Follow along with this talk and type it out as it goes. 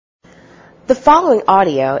The following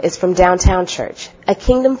audio is from Downtown Church, a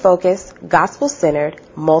kingdom-focused, gospel-centered,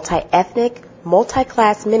 multi-ethnic,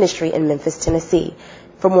 multi-class ministry in Memphis, Tennessee.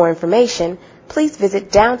 For more information, please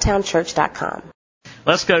visit downtownchurch.com.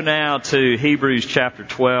 Let's go now to Hebrews chapter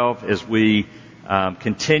 12 as we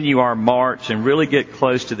continue our march and really get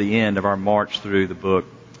close to the end of our march through the book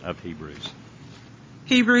of Hebrews.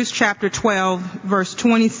 Hebrews chapter 12, verse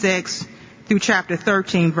 26 through chapter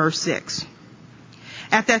 13, verse 6.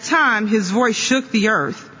 At that time, his voice shook the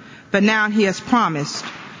earth, but now he has promised,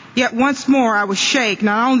 "Yet once more I will shake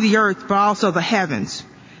not only the earth, but also the heavens."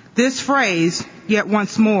 This phrase, "yet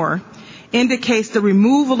once more," indicates the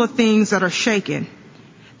removal of things that are shaken,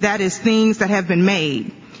 that is, things that have been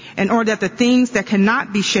made, in order that the things that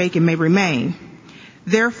cannot be shaken may remain.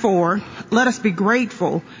 Therefore, let us be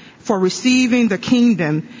grateful for receiving the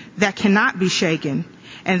kingdom that cannot be shaken,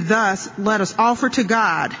 and thus let us offer to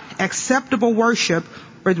God acceptable worship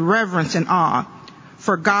with reverence and awe,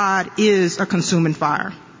 for God is a consuming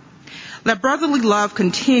fire. Let brotherly love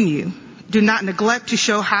continue. Do not neglect to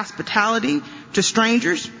show hospitality to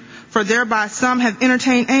strangers, for thereby some have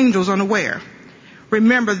entertained angels unaware.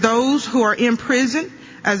 Remember those who are in prison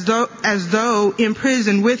as though in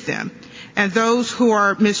prison with them, and those who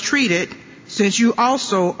are mistreated, since you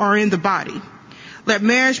also are in the body. Let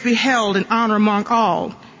marriage be held in honor among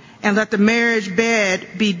all, and let the marriage bed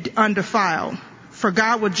be undefiled, for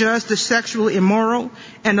God will judge the sexually immoral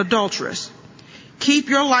and adulterous. Keep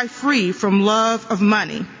your life free from love of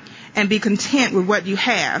money, and be content with what you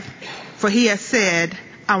have, for he has said,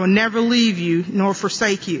 "I will never leave you nor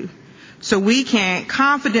forsake you." So we can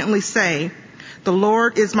confidently say, "The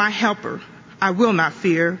Lord is my helper. I will not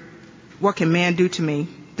fear. What can man do to me?"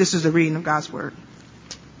 This is the reading of God's word.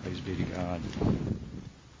 Praise be to God.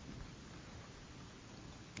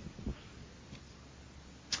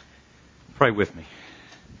 Pray with me.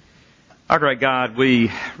 Our great God,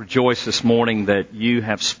 we rejoice this morning that you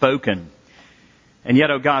have spoken. And yet,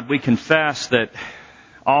 oh God, we confess that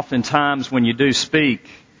oftentimes when you do speak,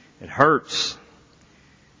 it hurts,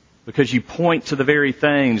 because you point to the very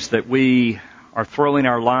things that we are throwing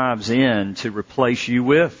our lives in to replace you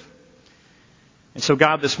with. And so,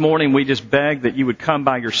 God, this morning we just beg that you would come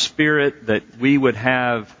by your Spirit, that we would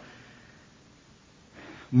have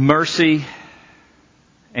mercy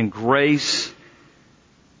and grace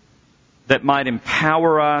that might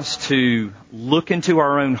empower us to look into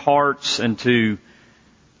our own hearts and to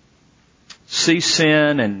see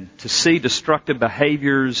sin and to see destructive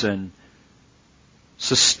behaviors and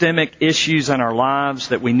systemic issues in our lives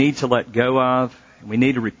that we need to let go of, and we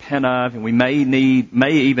need to repent of, and we may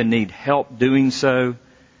even need help doing so.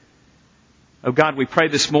 Oh God, we pray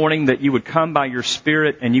this morning that you would come by your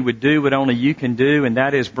Spirit and you would do what only you can do, and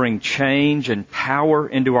that is bring change and power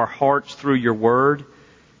into our hearts through your word.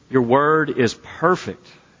 Your word is perfect,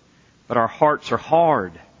 but our hearts are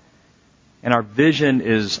hard, and our vision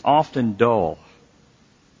is often dull.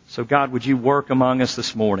 So God, would you work among us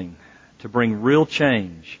this morning to bring real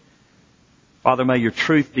change? Father, may your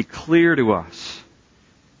truth be clear to us,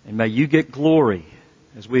 and may you get glory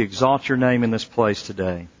as we exalt your name in this place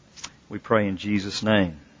today. We pray in Jesus'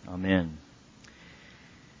 name. Amen.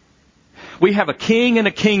 We have a king and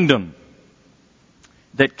a kingdom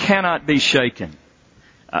that cannot be shaken.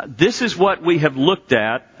 This is what we have looked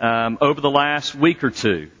at over the last week or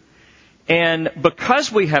two. And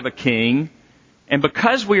because we have a king, and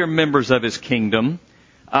because we are members of his kingdom,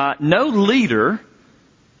 no leader,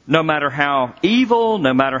 no matter how evil,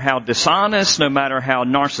 no matter how dishonest, no matter how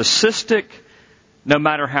narcissistic, no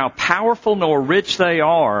matter how powerful nor rich they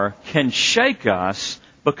are, can shake us,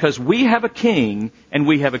 because we have a king and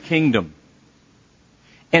we have a kingdom.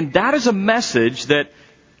 And that is a message that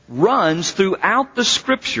runs throughout the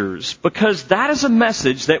Scriptures, because that is a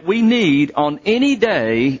message that we need on any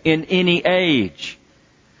day in any age.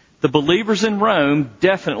 The believers in Rome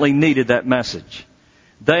definitely needed that message.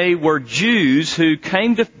 They were Jews who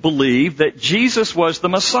came to believe that Jesus was the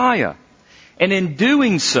Messiah. And in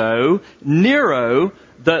doing so, Nero,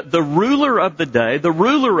 the ruler of the day, the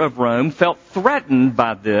ruler of Rome, felt threatened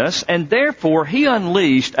by this, and therefore he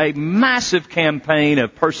unleashed a massive campaign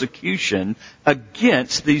of persecution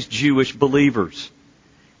against these Jewish believers.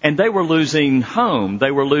 And they were losing home,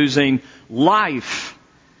 they were losing life,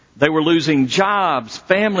 they were losing jobs,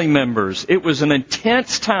 family members. It was an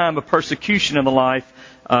intense time of persecution in the life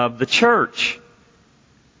of the church.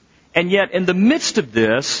 And yet, in the midst of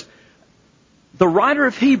this, the writer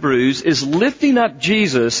of Hebrews is lifting up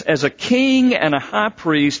Jesus as a king and a high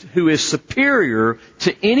priest who is superior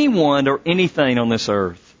to anyone or anything on this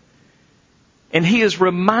earth. And he is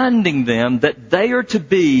reminding them that they are to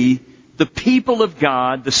be the people of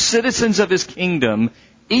God, the citizens of His kingdom,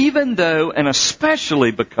 even though and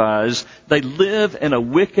especially because they live in a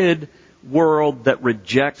wicked world that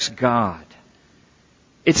rejects God.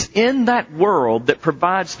 It's in that world that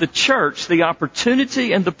provides the church the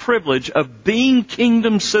opportunity and the privilege of being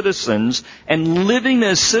kingdom citizens and living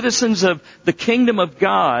as citizens of the kingdom of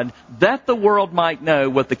God, that the world might know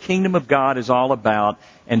what the kingdom of God is all about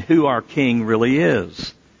and who our King really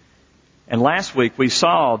is. And last week we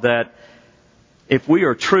saw that if we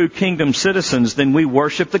are true kingdom citizens, then we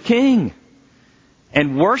worship the King.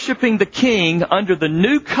 And worshiping the King under the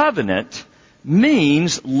new covenant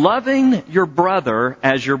means loving your brother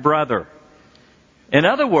as your brother. In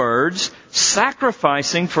other words,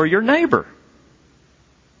 sacrificing for your neighbor.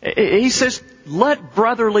 He says, let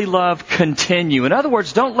brotherly love continue. In other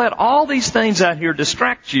words, don't let all these things out here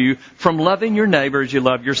distract you from loving your neighbor as you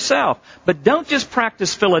love yourself. But don't just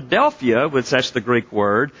practice Philadelphia, which that's the Greek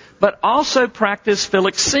word, but also practice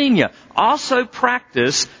philoxenia. Also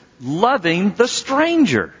practice loving the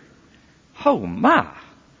stranger. Oh my.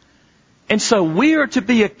 And so we are to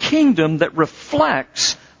be a kingdom that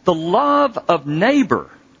reflects the love of neighbor,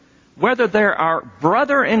 whether they're our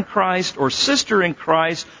brother in Christ or sister in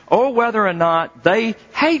Christ, or whether or not they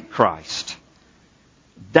hate Christ.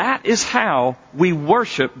 That is how we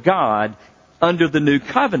worship God under the new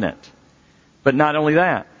covenant. But not only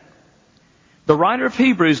that. The writer of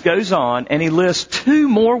Hebrews goes on and he lists two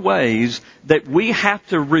more ways that we have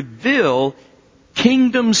to reveal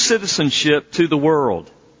kingdom citizenship to the world.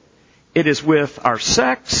 It is with our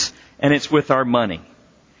sex and it's with our money.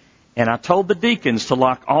 And I told the deacons to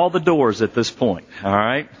lock all the doors at this point. All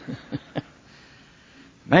right?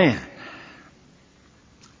 Man.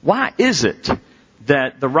 Why is it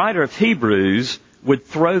that the writer of Hebrews would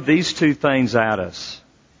throw these two things at us?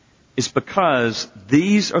 It's because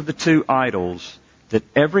these are the two idols that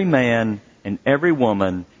every man and every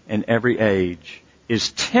woman in every age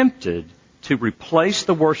is tempted to replace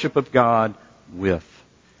the worship of God with.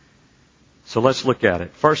 So let's look at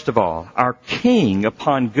it. First of all, our King,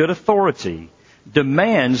 upon good authority,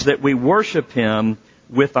 demands that we worship Him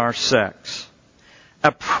with our sex.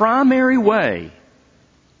 A primary way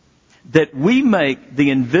that we make the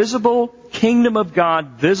invisible kingdom of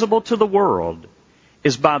God visible to the world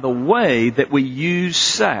is by the way that we use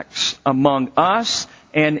sex among us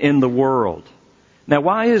and in the world. Now,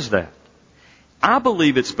 why is that? I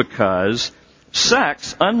believe it's because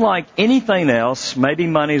sex, unlike anything else, maybe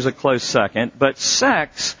money is a close second, but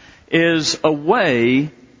sex is a way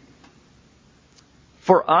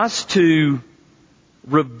for us to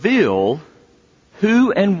reveal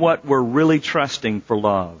who and what we're really trusting for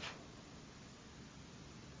love.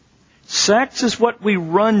 Sex is what we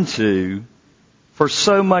run to for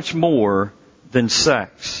so much more than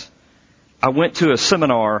sex. I went to a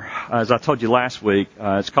seminar, as I told you last week.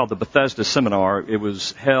 It's called the Bethesda Seminar. It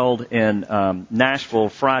was held in Nashville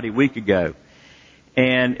Friday week ago.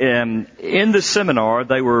 And in the seminar,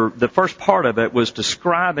 the first part of it was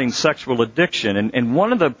describing sexual addiction. And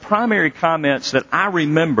one of the primary comments that I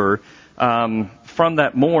remember from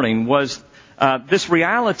that morning was this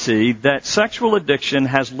reality that sexual addiction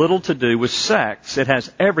has little to do with sex. It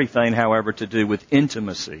has everything, however, to do with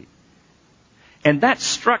intimacy. And that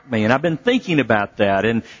struck me, and I've been thinking about that.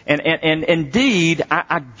 And indeed,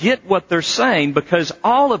 I get what they're saying, because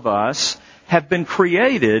all of us have been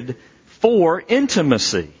created for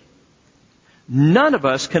intimacy. None of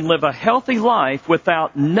us can live a healthy life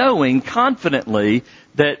without knowing confidently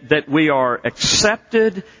that we are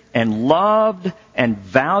accepted and loved and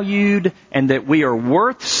valued, and that we are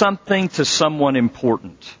worth something to someone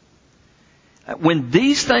important. When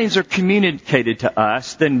these things are communicated to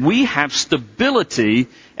us, then we have stability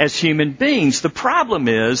as human beings. The problem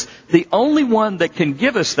is, the only one that can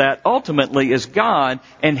give us that ultimately is God,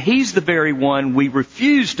 and He's the very one we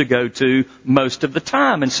refuse to go to most of the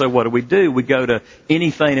time. And so what do? We go to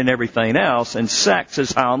anything and everything else, and sex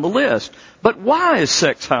is high on the list. But why is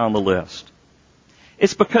sex high on the list?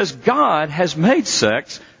 It's because God has made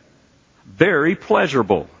sex very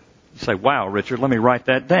pleasurable. You say, wow, Richard, let me write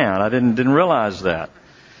that down. I didn't realize that.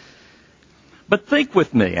 But think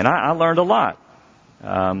with me, and I learned a lot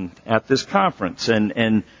at this conference.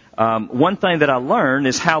 And one thing that I learned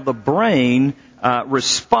is how the brain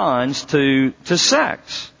responds to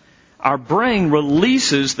sex. Our brain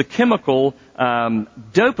releases the chemical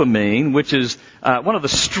dopamine, which is one of the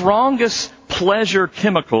strongest pleasure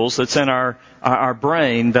chemicals that's in our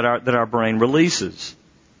brain that our brain releases.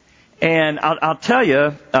 And I'll tell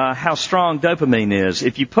you how strong dopamine is.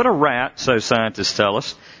 If you put a rat, so scientists tell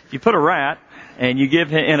us, if you put a rat and you give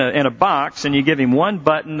him in a box, and you give him one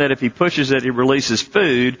button that if he pushes it, it releases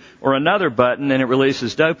food, or another button and it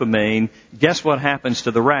releases dopamine, guess what happens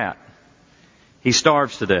to the rat? He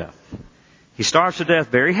starves to death. He starves to death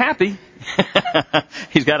very happy.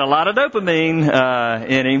 He's got a lot of dopamine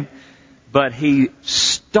in him, but he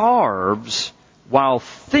starves while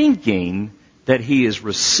thinking that he is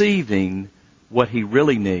receiving what he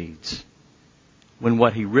really needs, when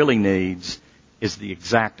what he really needs is the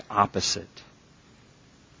exact opposite.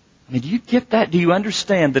 I mean, do you get that? Do you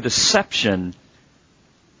understand the deception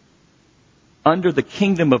under the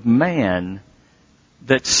kingdom of man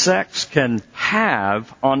that sex can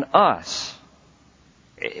have on us?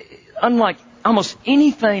 Unlike almost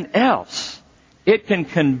anything else, it can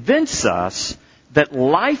convince us that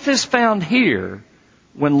life is found here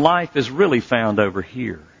when life is really found over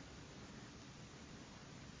here.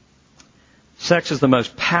 Sex is the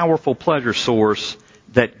most powerful pleasure source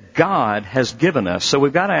that God has given us. So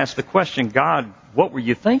we've got to ask the question, God, what were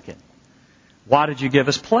you thinking? Why did you give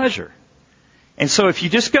us pleasure? And so if you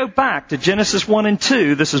just go back to Genesis 1 and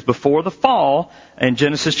 2, this is before the fall, and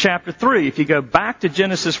Genesis chapter 3, if you go back to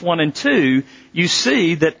Genesis 1 and 2, you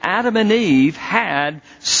see that Adam and Eve had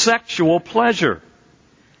sexual pleasure.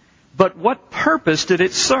 But what purpose did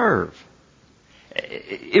it serve?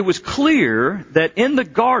 It was clear that in the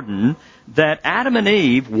garden that Adam and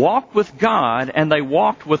Eve walked with God and they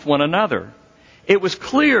walked with one another. It was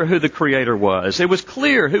clear who the Creator was. It was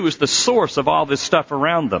clear who was the source of all this stuff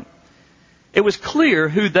around them. It was clear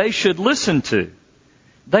who they should listen to.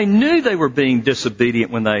 They knew they were being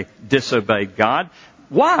disobedient when they disobeyed God.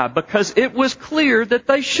 Why? Because it was clear that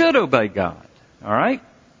they should obey God. All right?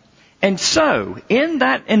 And so, in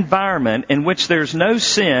that environment in which there's no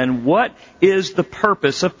sin, what is the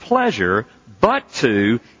purpose of pleasure but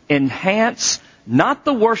to enhance not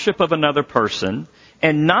the worship of another person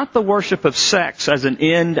and not the worship of sex as an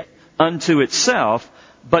end unto itself,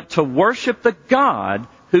 but to worship the God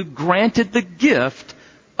who granted the gift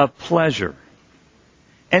of pleasure.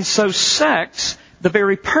 And so sex, the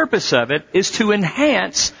very purpose of it, is to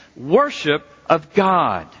enhance worship of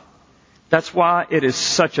God. That's why it is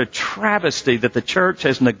such a travesty that the church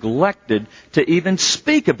has neglected to even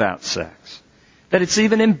speak about sex. That it's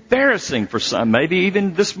even embarrassing for some, maybe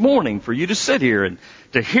even this morning, for you to sit here and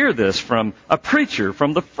to hear this from a preacher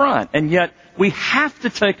from the front. And yet we have to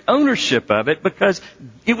take ownership of it because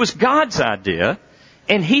it was God's idea.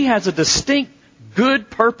 And He has a distinct good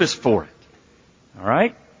purpose for it. All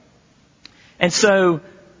right? And so,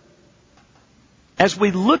 as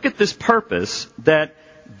we look at this purpose, that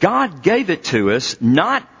God gave it to us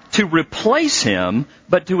not to replace Him,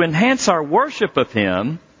 but to enhance our worship of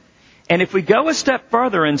Him. And if we go a step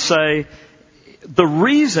further and say, the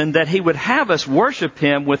reason that He would have us worship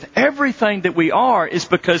Him with everything that we are is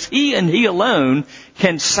because He and He alone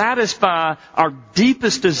can satisfy our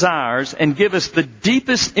deepest desires and give us the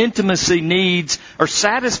deepest intimacy needs or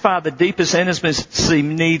satisfy the deepest intimacy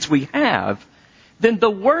needs we have, then the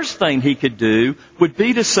worst thing He could do would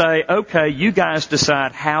be to say, okay, you guys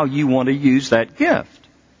decide how you want to use that gift.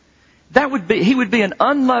 He would be an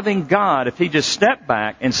unloving God if He just stepped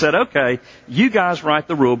back and said, okay, you guys write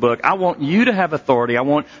the rule book. I want you to have authority. I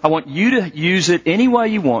want you to use it any way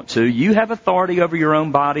you want to. You have authority over your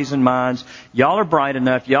own bodies and minds. Y'all are bright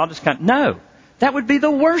enough. Y'all just no. That would be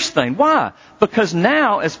the worst thing. Why? Because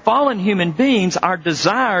now, as fallen human beings, our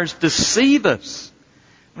desires deceive us.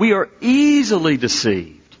 We are easily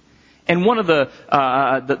deceived. And one of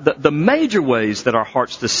the major ways that our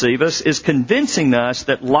hearts deceive us is convincing us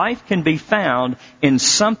that life can be found in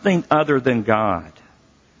something other than God.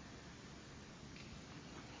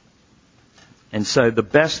 And so the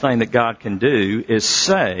best thing that God can do is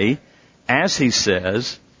say, as He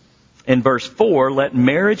says in verse 4, let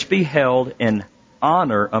marriage be held in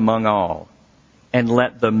honor among all, and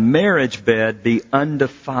let the marriage bed be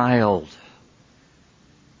undefiled.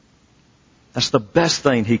 That's the best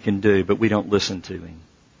thing He can do, but we don't listen to Him.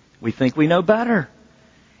 We think we know better.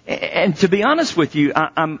 And to be honest with you,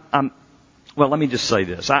 well, let me just say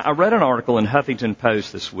this. I read an article in Huffington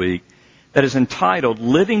Post this week that is entitled,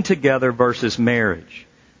 Living Together versus Marriage,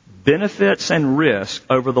 Benefits and Risk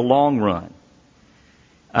Over the Long Run.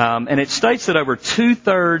 And it states that over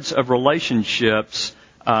 2/3 of relationships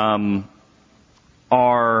are...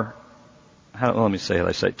 let me say how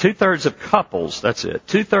they say it. 2/3 of couples, that's it.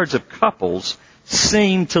 2/3 of couples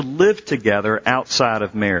seem to live together outside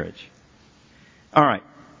of marriage. All right.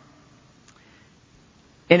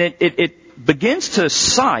 And it begins to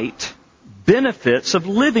cite benefits of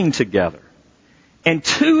living together. And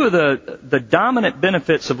two of the dominant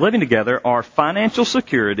benefits of living together are financial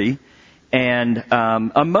security and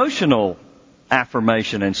emotional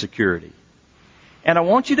affirmation and security. And I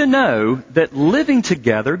want you to know that living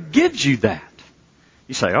together gives you that.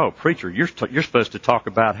 You say, oh, preacher, you're supposed to talk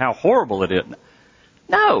about how horrible it is.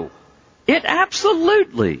 No, it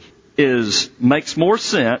absolutely makes more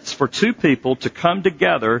sense for two people to come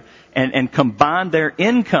together and combine their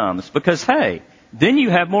incomes because, hey, then you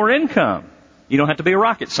have more income. You don't have to be a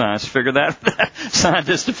rocket scientist to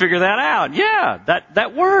figure that out. Yeah,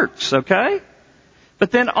 that works, okay?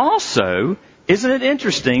 But then also, isn't it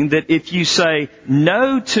interesting that if you say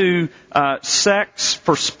no to sex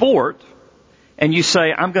for sport, and you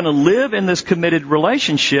say, I'm going to live in this committed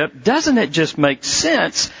relationship, doesn't it just make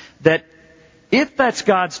sense that if that's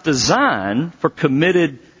God's design for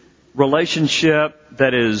committed relationship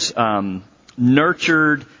that is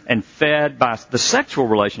nurtured and fed by the sexual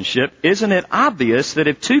relationship, isn't it obvious that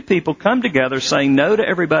if two people come together saying no to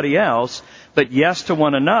everybody else, but yes to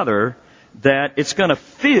one another, that it's going to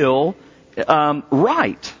feel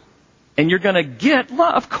right. And you're going to get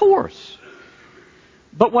love, of course.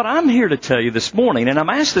 But what I'm here to tell you this morning, and I'm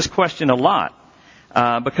asked this question a lot,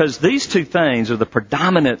 because these two things are the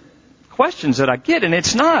predominant questions that I get, and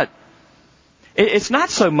it's not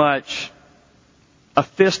so much a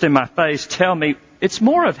fist in my face, tell me, it's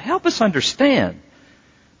more of help us understand.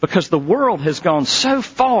 Because the world has gone so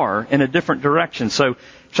far in a different direction. So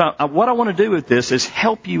what I want to do with this is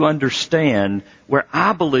help you understand where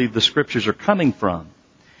I believe the Scriptures are coming from.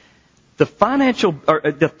 The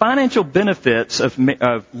financial benefits of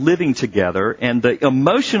living together and the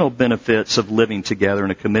emotional benefits of living together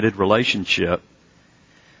in a committed relationship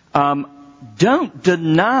don't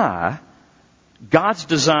deny God's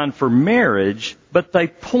design for marriage, but they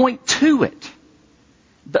point to it.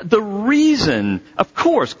 The reason, of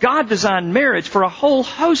course, God designed marriage for a whole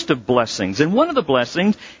host of blessings, and one of the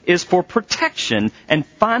blessings is for protection and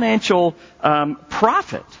financial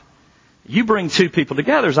profit. You bring two people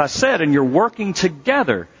together, as I said, and you're working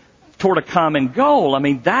together toward a common goal. I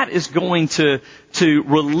mean, that is going to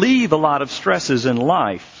relieve a lot of stresses in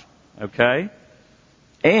life, okay?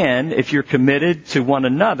 And if you're committed to one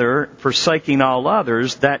another, forsaking all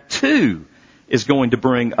others, that too is going to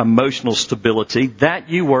bring emotional stability that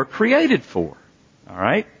you were created for. All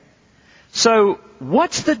right? So,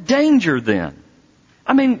 what's the danger then?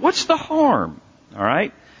 I mean, what's the harm? All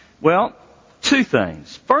right? Well, two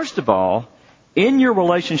things. First of all, in your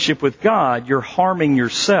relationship with God, you're harming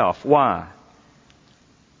yourself. Why?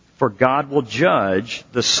 For God will judge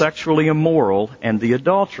the sexually immoral and the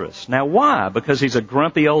adulterous. Now, why? Because He's a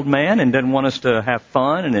grumpy old man and doesn't want us to have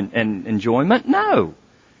fun and enjoyment? No.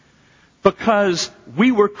 Because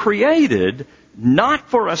we were created not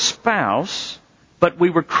for a spouse, but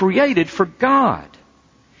we were created for God.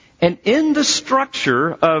 And in the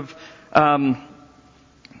structure of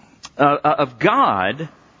God,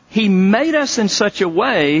 He made us in such a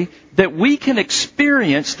way that we can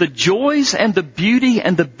experience the joys and the beauty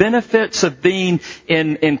and the benefits of being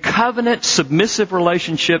in covenant, submissive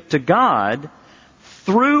relationship to God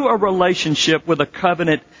through a relationship with a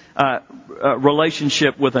covenant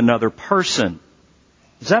relationship with another person.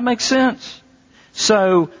 Does that make sense?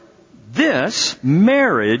 So this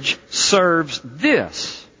marriage serves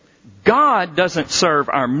this. God doesn't serve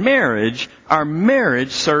our marriage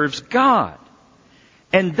serves God.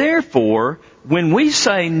 And therefore, when we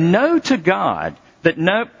say no to God, that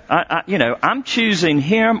no, I'm choosing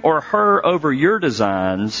him or her over your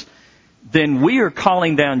designs, then we are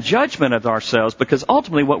calling down judgment of ourselves, because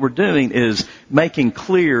ultimately what we're doing is making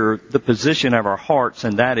clear the position of our hearts,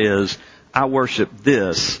 and that is, I worship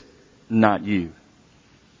this, not you.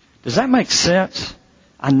 Does that make sense?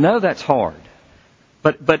 I know that's hard,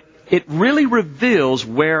 but it really reveals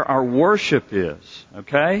where our worship is,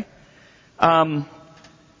 okay?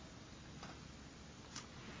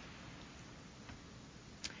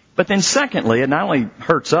 But then secondly, it not only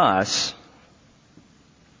hurts us,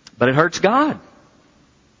 but it hurts God.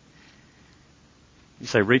 You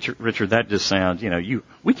say, Richard, that just sounds,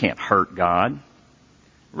 we can't hurt God.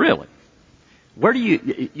 Really? Where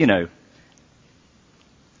do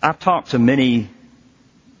I've talked to many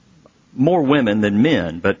more women than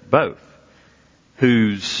men, but both,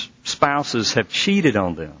 whose spouses have cheated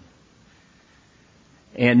on them.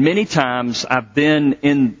 And many times I've been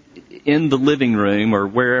in the living room or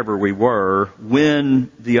wherever we were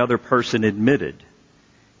when the other person admitted.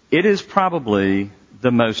 It is probably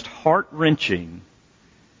the most heart-wrenching,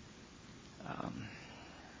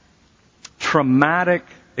 traumatic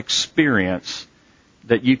experience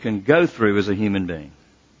that you can go through as a human being.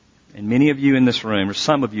 And many of you in this room, or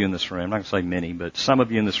some of you in this room, I'm not going to say many, but some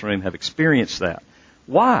of you in this room have experienced that.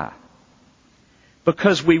 Why?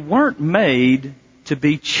 Because we weren't made to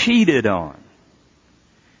be cheated on.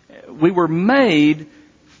 we were made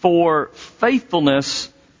for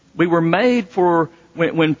faithfulness. We were made for,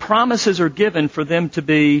 when promises are given, for them to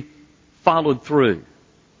be followed through.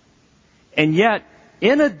 And yet,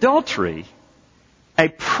 in adultery, a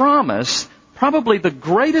promise, probably the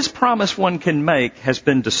greatest promise one can make, has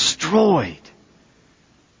been destroyed.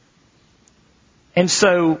 And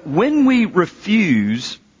so, when we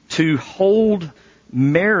refuse to hold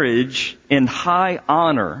marriage in high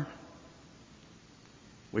honor,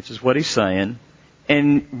 which is what he's saying,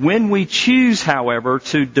 and when we choose, however,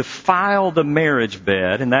 to defile the marriage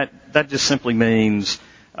bed, and that just simply means,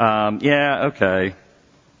 okay,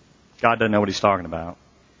 God doesn't know what he's talking about.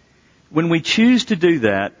 When we choose to do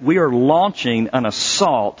that, we are launching an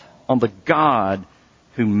assault on the God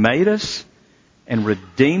who made us and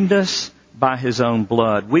redeemed us by his own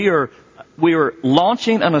blood. We are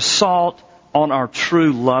launching an assault on our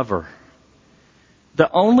true lover. The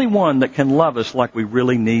only one that can love us like we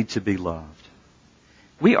really need to be loved.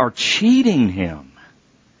 We are cheating him.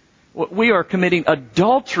 We are committing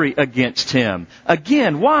adultery against him.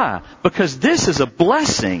 Again, why? Because this is a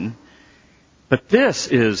blessing, but this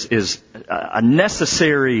is a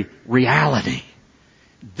necessary reality.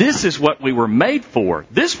 This is what we were made for.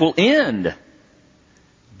 This will end.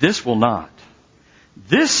 This will not.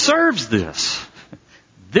 This serves this.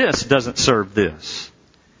 This doesn't serve this.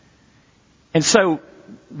 And so,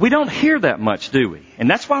 we don't hear that much, do we? And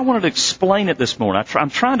that's why I wanted to explain it this morning. I'm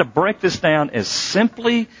trying to break this down as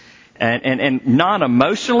simply and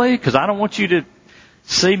non-emotionally, because I don't want you to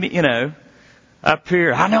see me, up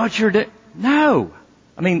here. I know what you're doing. No.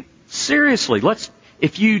 I mean, seriously,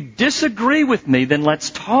 if you disagree with me, then let's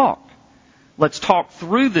talk. Let's talk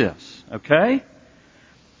through this, okay?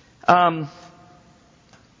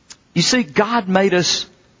 You see, God made us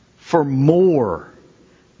for more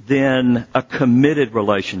than a committed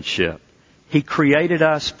relationship. He created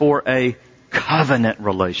us for a covenant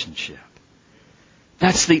relationship.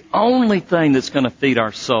 That's the only thing that's going to feed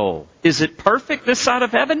our soul. Is it perfect this side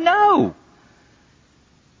of heaven? No.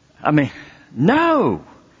 No.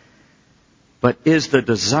 But is the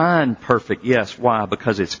design perfect? Yes. Why?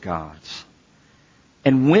 Because it's God's.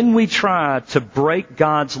 And when we try to break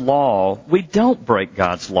God's law, we don't break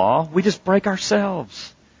God's law. We just break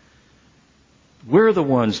ourselves. We're the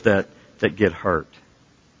ones that get hurt.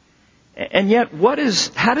 And yet,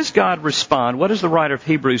 how does God respond? What does the writer of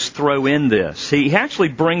Hebrews throw in this? He actually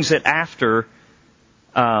brings it after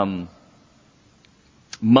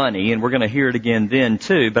money, and we're going to hear it again then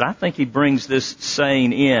too, but I think he brings this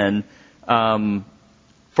saying in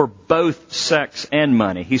for both sex and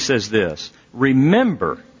money. He says this: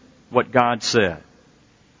 remember what God said.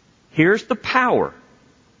 Here's the power.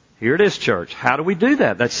 Here it is, church. How do we do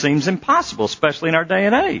that? That seems impossible, especially in our day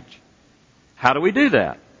and age. How do we do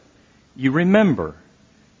that? You remember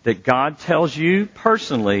that God tells you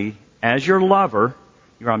personally, as your lover,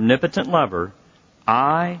 your omnipotent lover,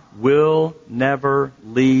 I will never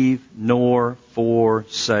leave nor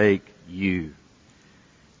forsake you.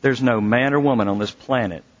 There's no man or woman on this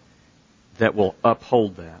planet that will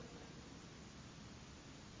uphold that.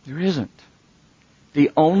 There isn't.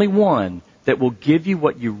 The only one that will give you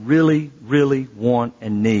what you really, really want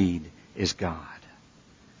and need is God.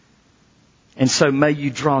 And so may you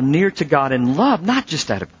draw near to God in love, not just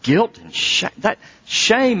out of guilt and shame. That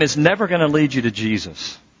shame is never going to lead you to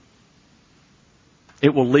Jesus.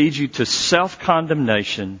 It will lead you to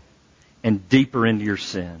self-condemnation and deeper into your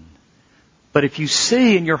sin. But if you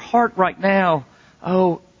see in your heart right now,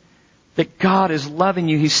 that God is loving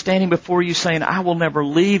you, He's standing before you saying, I will never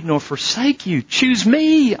leave nor forsake you. Choose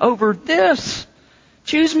me over this.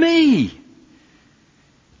 Choose me.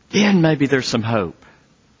 Then maybe there's some hope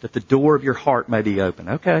that the door of your heart may be open.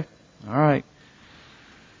 Okay. All right.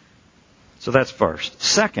 So that's first.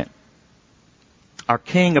 Second, our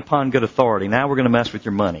King upon good authority. Now we're going to mess with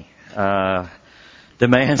your money.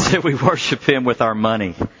 Demands that we worship Him with our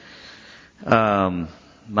money.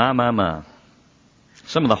 My.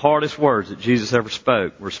 Some of the hardest words that Jesus ever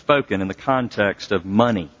spoke were spoken in the context of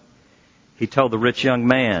money. He told the rich young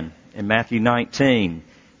man in Matthew 19,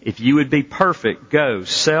 if you would be perfect, go,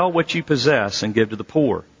 sell what you possess and give to the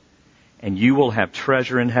poor, and you will have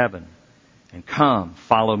treasure in heaven. And come,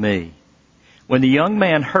 follow me. When the young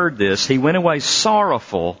man heard this, he went away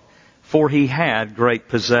sorrowful, for he had great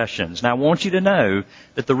possessions. Now I want you to know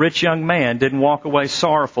that the rich young man didn't walk away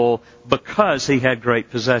sorrowful because he had great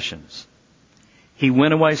possessions. He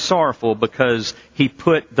went away sorrowful because he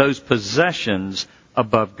put those possessions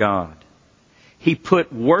above God. He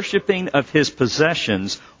put worshiping of his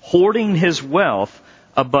possessions, hoarding his wealth,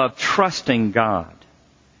 above trusting God.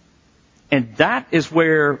 And that is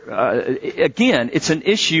where, again, it's an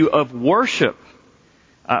issue of worship.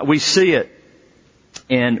 We see it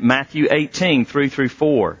in Matthew 18,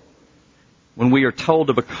 3-4, when we are told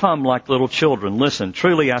to become like little children. Listen,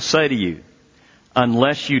 truly I say to you,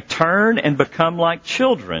 unless you turn and become like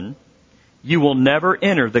children, you will never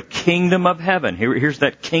enter the kingdom of heaven. Here's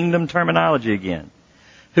that kingdom terminology again.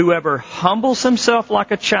 Whoever humbles himself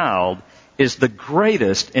like a child is the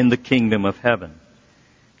greatest in the kingdom of heaven.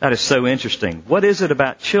 That is so interesting. What is it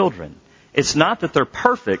about children? It's not that they're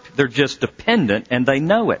perfect, they're just dependent and they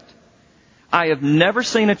know it. I have never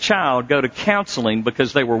seen a child go to counseling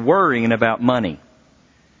because they were worrying about money.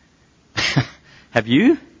 Have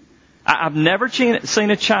you? I've never seen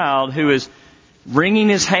a child who is wringing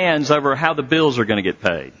his hands over how the bills are going to get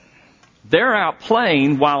paid. They're out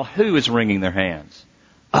playing while who is wringing their hands?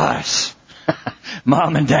 Us.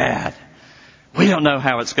 Mom and Dad. We don't know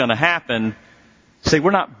how it's going to happen. See,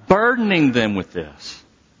 we're not burdening them with this.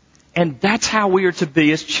 And that's how we are to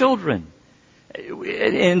be as children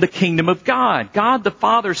in the kingdom of God. God the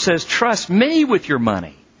Father says, trust me with your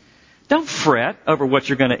money. Don't fret over what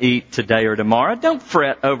you're going to eat today or tomorrow. Don't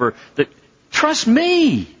fret over that. Trust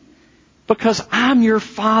me because I'm your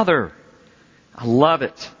Father. I love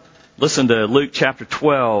it. Listen to Luke chapter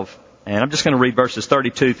 12, and I'm just going to read verses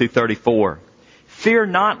 32-34. Fear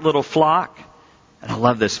not, little flock. And I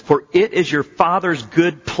love this. For it is your Father's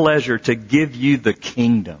good pleasure to give you the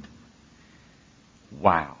kingdom.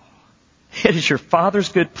 Wow. It is your Father's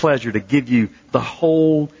good pleasure to give you the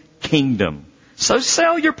whole kingdom. So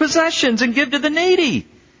sell your possessions and give to the needy.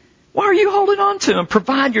 Why are you holding on to them?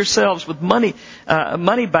 Provide yourselves with money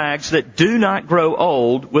bags that do not grow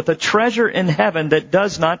old, with a treasure in heaven that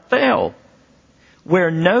does not fail, where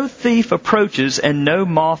no thief approaches and no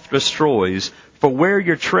moth destroys. For where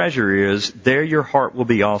your treasure is, there your heart will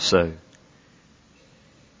be also.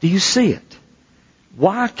 Do you see it?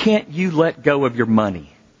 Why can't you let go of your money?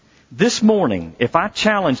 This morning, if I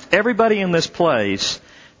challenged everybody in this place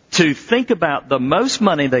to think about the most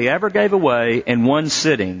money they ever gave away in one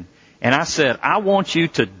sitting, and I said, I want you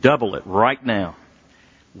to double it right now,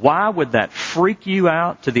 why would that freak you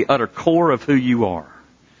out to the utter core of who you are?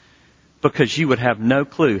 Because you would have no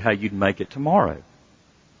clue how you'd make it tomorrow.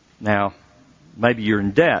 Now, maybe you're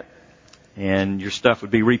in debt and your stuff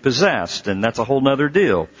would be repossessed, and that's a whole nother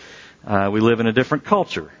deal. We live in a different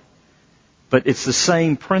culture. But it's the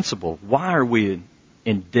same principle. Why are we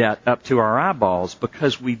in debt up to our eyeballs?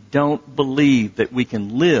 Because we don't believe that we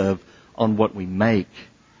can live on what we make.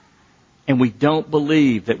 And we don't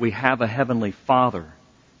believe that we have a heavenly Father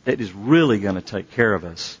that is really going to take care of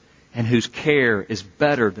us and whose care is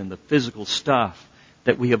better than the physical stuff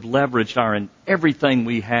that we have leveraged everything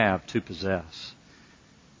we have to possess,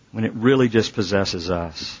 when it really just possesses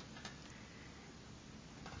us.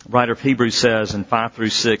 The writer of Hebrews says in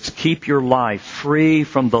 5-6, keep your life free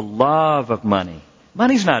from the love of money.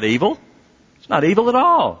 Money's not evil. It's not evil at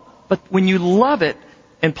all. But when you love it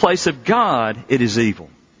in place of God, it is evil.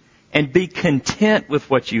 And be content with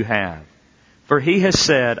what you have. For He has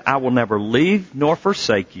said, I will never leave nor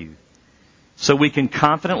forsake you. So we can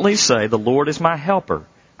confidently say, the Lord is my helper.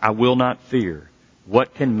 I will not fear.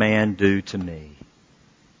 What can man do to me?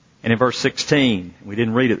 And in verse 16, we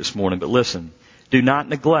didn't read it this morning, but listen. Do not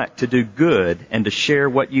neglect to do good and to share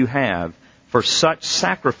what you have, for such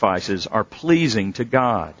sacrifices are pleasing to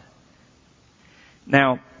God.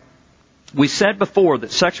 Now, we said before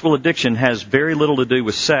that sexual addiction has very little to do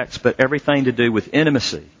with sex, but everything to do with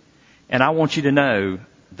intimacy. And I want you to know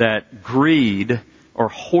that greed, or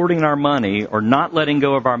hoarding our money, or not letting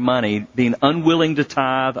go of our money, being unwilling to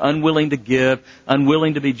tithe, unwilling to give,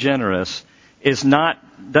 unwilling to be generous,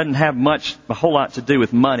 doesn't have a whole lot to do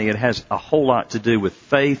with money. It has a whole lot to do with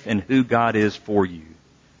faith in who God is for you.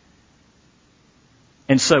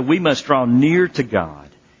 And so we must draw near to God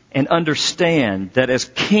and understand that as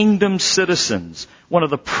kingdom citizens, one of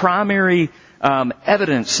the primary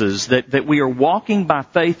evidences that we are walking by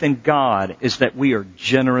faith in God is that we are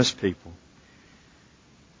generous people.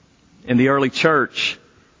 In the early church,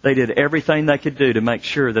 they did everything they could do to make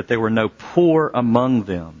sure that there were no poor among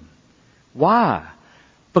them. Why?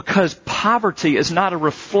 Because poverty is not a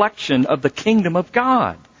reflection of the kingdom of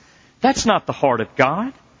God. That's not the heart of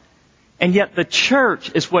God. And yet the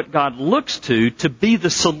church is what God looks to be the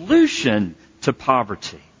solution to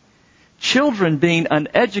poverty. Children being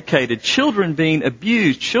uneducated, children being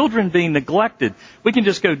abused, children being neglected. We can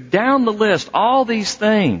just go down the list. All these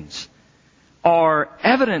things are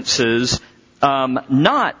evidences,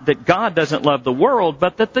 not that God doesn't love the world,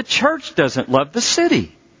 but that the church doesn't love the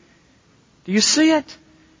city. Do you see it?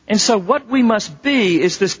 And so what we must be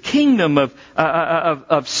is this kingdom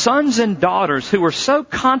of sons and daughters who are so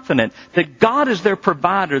confident that God is their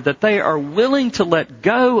provider, that they are willing to let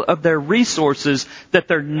go of their resources, that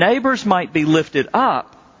their neighbors might be lifted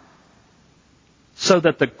up, so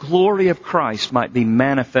that the glory of Christ might be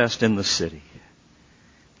manifest in the city.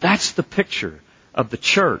 That's the picture of the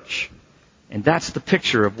church. And that's the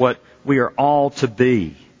picture of what we are all to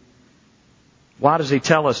be. Why does he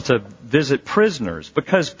tell us to visit prisoners?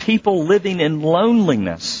 Because people living in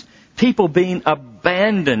loneliness, people being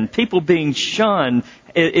abandoned, people being shunned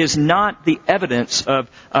is not the evidence of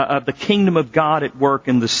the kingdom of God at work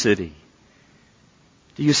in the city.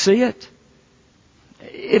 Do you see it?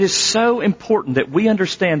 It is so important that we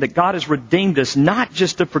understand that God has redeemed us not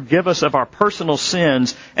just to forgive us of our personal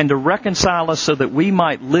sins and to reconcile us so that we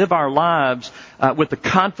might live our lives with the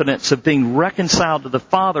confidence of being reconciled to the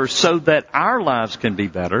Father so that our lives can be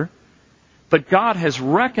better. But God has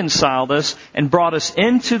reconciled us and brought us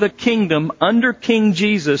into the kingdom under King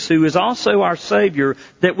Jesus, who is also our Savior,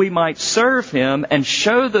 that we might serve Him and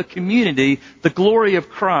show the community the glory of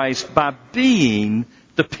Christ by being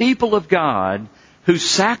the people of God who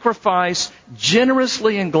sacrifice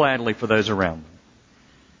generously and gladly for those around them.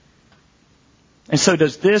 And so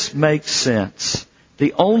does this make sense?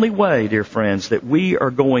 The only way, dear friends, that we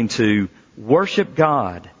are going to worship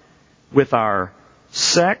God with our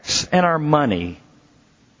sex and our money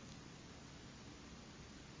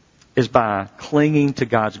is by clinging to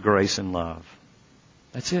God's grace and love.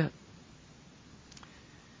 That's it.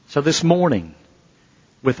 So this morning,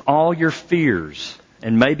 with all your fears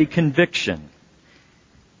and maybe conviction,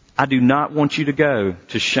 I do not want you to go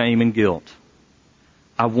to shame and guilt.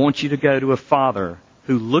 I want you to go to a Father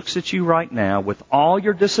who looks at you right now with all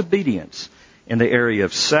your disobedience in the area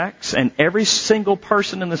of sex, and every single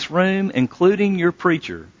person in this room, including your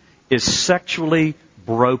preacher, is sexually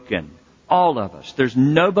broken. All of us. There's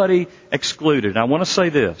nobody excluded. I want to say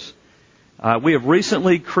this. We have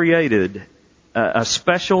recently created a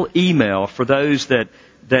special email for those that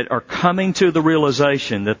are coming to the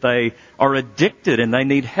realization that they are addicted and they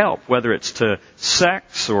need help, whether it's to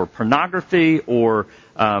sex or pornography or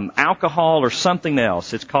alcohol or something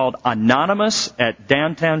else. It's called Anonymous at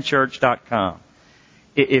downtownchurch.com.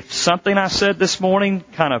 If something I said this morning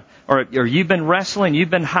or you've been wrestling, you've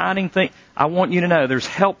been hiding things, I want you to know there's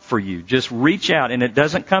help for you. Just reach out, and it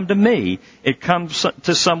doesn't come to me. It comes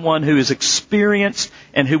to someone who is experienced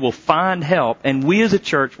and who will find help. And we as a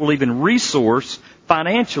church will even resource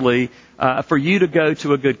financially for you to go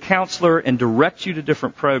to a good counselor and direct you to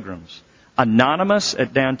different programs. Anonymous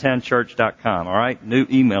at downtownchurch.com. All right? New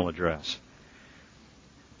email address.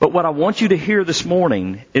 But what I want you to hear this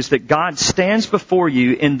morning is that God stands before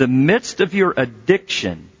you in the midst of your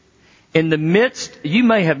addiction. In the midst, you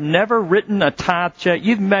may have never written a tithe check.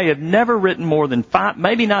 You may have never written more than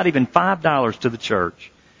maybe not even $5 to the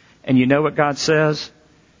church. And you know what God says?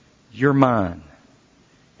 You're mine.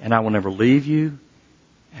 And I will never leave you.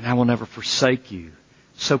 And I will never forsake you.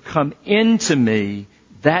 So come into me,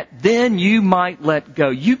 that then you might let go.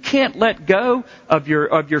 You can't let go of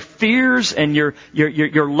your fears and your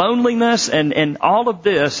loneliness and all of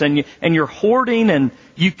this and your hoarding, and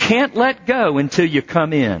you can't let go until you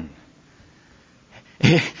come in.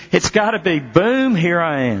 It's got to be, boom, here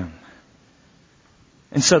I am.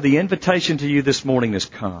 And so the invitation to you this morning is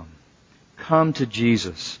come. Come to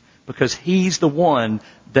Jesus, because He's the one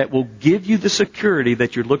that will give you the security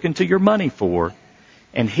that you're looking to your money for.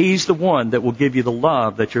 And He's the one that will give you the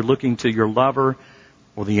love that you're looking to your lover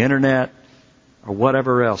or the internet or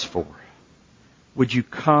whatever else for. Would you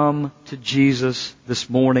come to Jesus this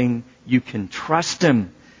morning? You can trust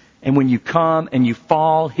Him. And when you come and you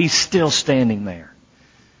fall, He's still standing there.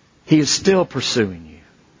 He is still pursuing you.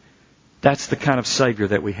 That's the kind of Savior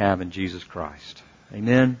that we have in Jesus Christ.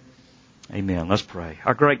 Amen? Amen. Let's pray.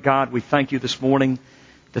 Our great God, we thank you this morning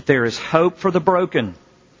that there is hope for the broken.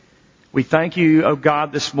 We thank you, oh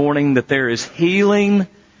God, this morning that there is healing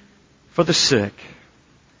for the sick.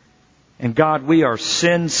 And God, we are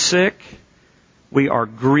sin sick. We are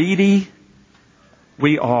greedy.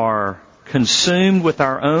 We are consumed with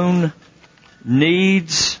our own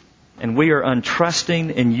needs. And we are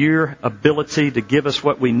untrusting in your ability to give us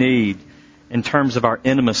what we need in terms of our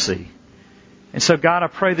intimacy. And so, God, I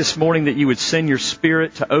pray this morning that you would send your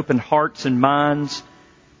Spirit to open hearts and minds.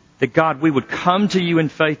 That, God, we would come to you in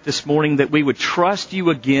faith this morning, that we would trust you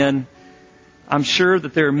again. I'm sure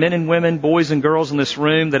that there are men and women, boys and girls in this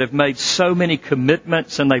room that have made so many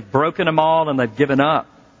commitments and they've broken them all and they've given up.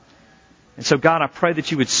 And so, God, I pray that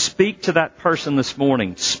you would speak to that person this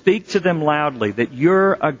morning. Speak to them loudly that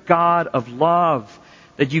you're a God of love,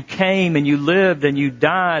 that you came and you lived and you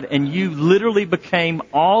died and you literally became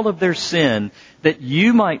all of their sin, that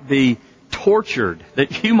you might be tortured,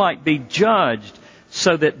 that you might be judged,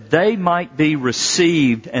 so that they might be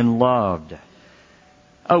received and loved.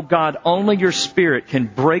 Oh God, only your Spirit can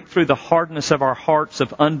break through the hardness of our hearts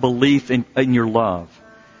of unbelief in your love.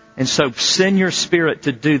 And so send your Spirit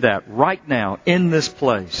to do that right now in this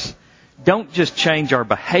place. Don't just change our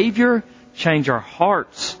behavior, change our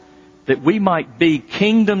hearts, that we might be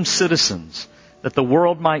kingdom citizens, that the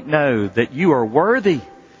world might know that you are worthy,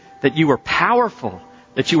 that you are powerful,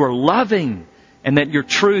 that you are loving, and that your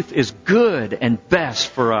truth is good and best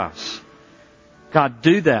for us. God,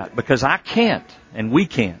 do that, because I can't and we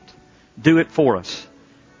can't. Do it for us.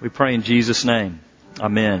 We pray in Jesus' name.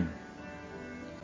 Amen.